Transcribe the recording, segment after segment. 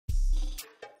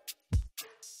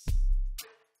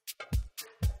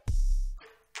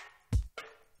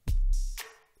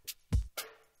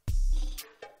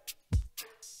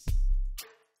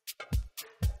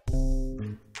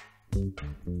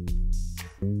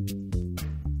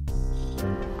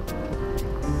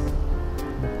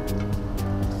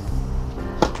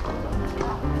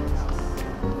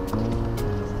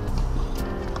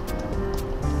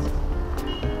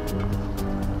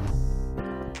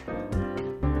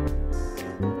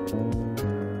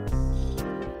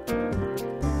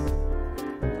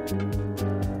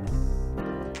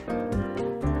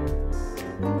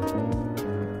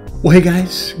Well, hey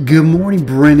guys, good morning.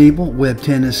 Brent Abel,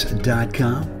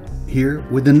 WebTennis.com, here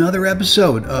with another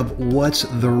episode of What's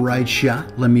the Right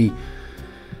Shot. Let me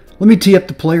tee up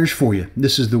the players for you.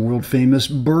 This is the world famous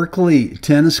Berkeley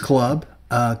Tennis Club.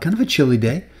 Kind of a chilly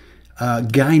day.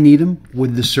 Guy Needham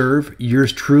with the serve.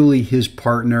 Yours truly, his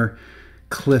partner,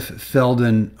 Cliff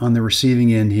Felden on the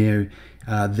receiving end here,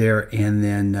 there, and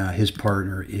then his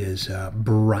partner is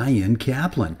Brian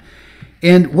Kaplan.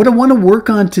 And what I want to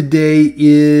work on today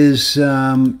is,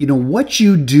 what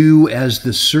you do as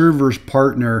the server's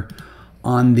partner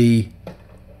on the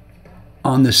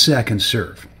second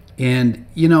serve. And,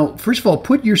 first of all,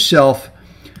 put yourself,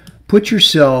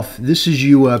 this is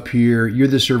you up here, you're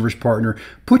the server's partner.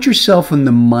 Put yourself in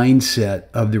the mindset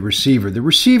of the receiver. The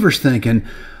receiver's thinking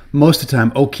most of the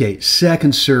time, okay,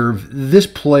 second serve, this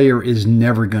player is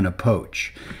never going to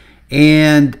poach.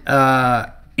 And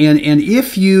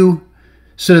if you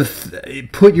sort of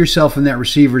put yourself in that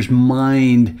receiver's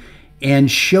mind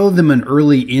and show them an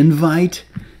early invite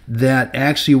that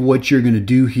actually what you're going to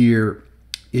do here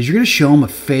is you're going to show them a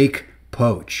fake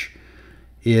poach.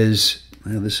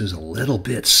 This is a little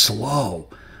bit slow.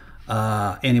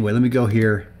 Anyway, let me go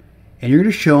here. And you're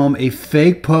going to show them a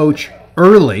fake poach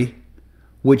early,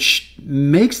 which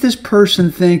makes this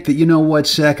person think that,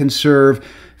 second serve,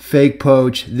 fake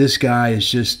poach, this guy is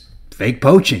just fake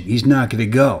poaching. He's not going to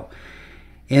go.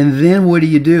 And then what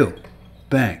do?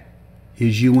 Bang,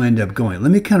 is you end up going.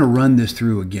 Let me kind of run this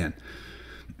through again.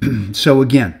 So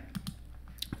again,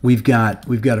 we've got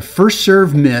a first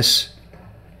serve miss,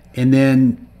 and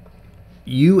then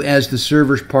you as the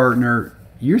server's partner,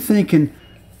 you're thinking,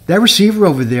 that receiver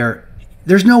over there,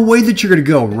 there's no way that you're going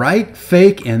to go, right?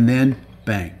 Fake, and then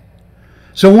bang.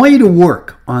 So I want you to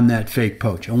work on that fake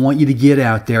poach. I want you to get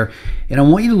out there, and I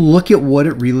want you to look at what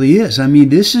it really is. I mean,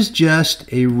 this is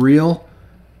just a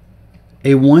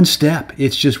one step.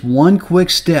 It's just one quick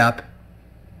step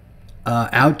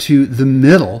out to the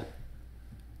middle,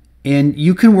 and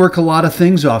you can work a lot of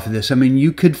things off of this. I mean,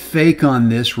 you could fake on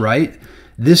this, right?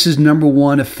 This is number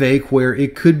one, a fake where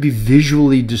it could be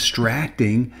visually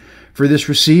distracting for this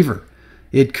receiver.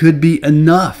 It could be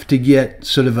enough to get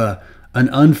sort of an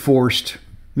unforced,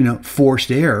 forced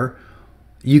error.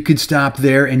 You could stop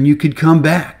there and you could come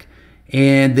back,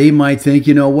 and they might think,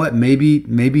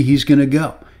 maybe he's going to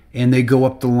go. And they go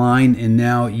up the line, and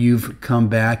now you've come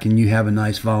back and you have a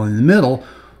nice volley in the middle.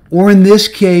 Or in this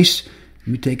case, let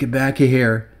me take it back a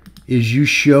hair, is you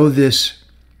show this,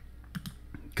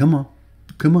 come on,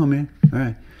 man, all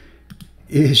right,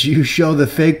 is you show the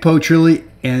fake poach early,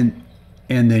 and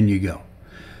then you go.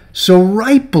 So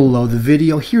right below the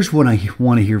video, here's what I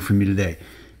want to hear from you today.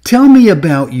 Tell me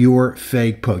about your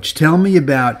fake poach. Tell me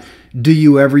about, do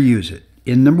you ever use it?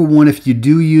 And number one, if you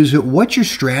do use it, what's your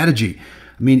strategy?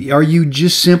 I mean, are you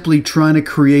just simply trying to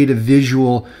create a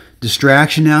visual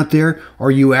distraction out there? Are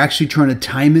you actually trying to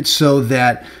time it so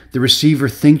that the receiver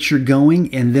thinks you're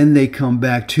going and then they come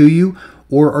back to you?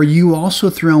 Or are you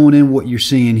also throwing in what you're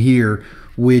seeing here,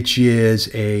 which is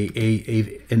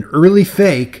an early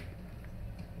fake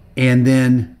and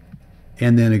then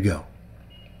a go?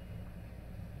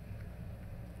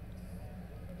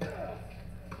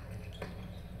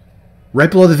 Right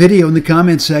below the video in the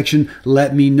comments section,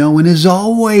 let me know. And as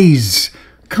always,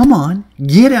 come on,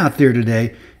 get out there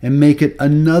today and make it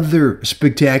another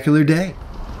spectacular day.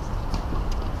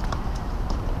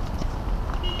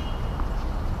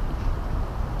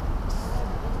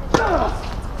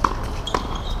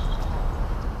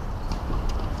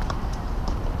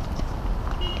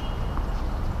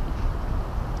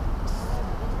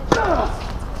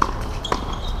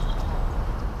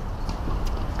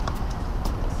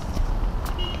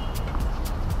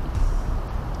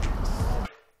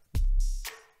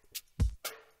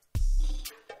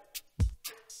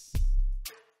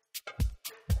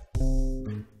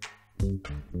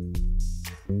 Thank you.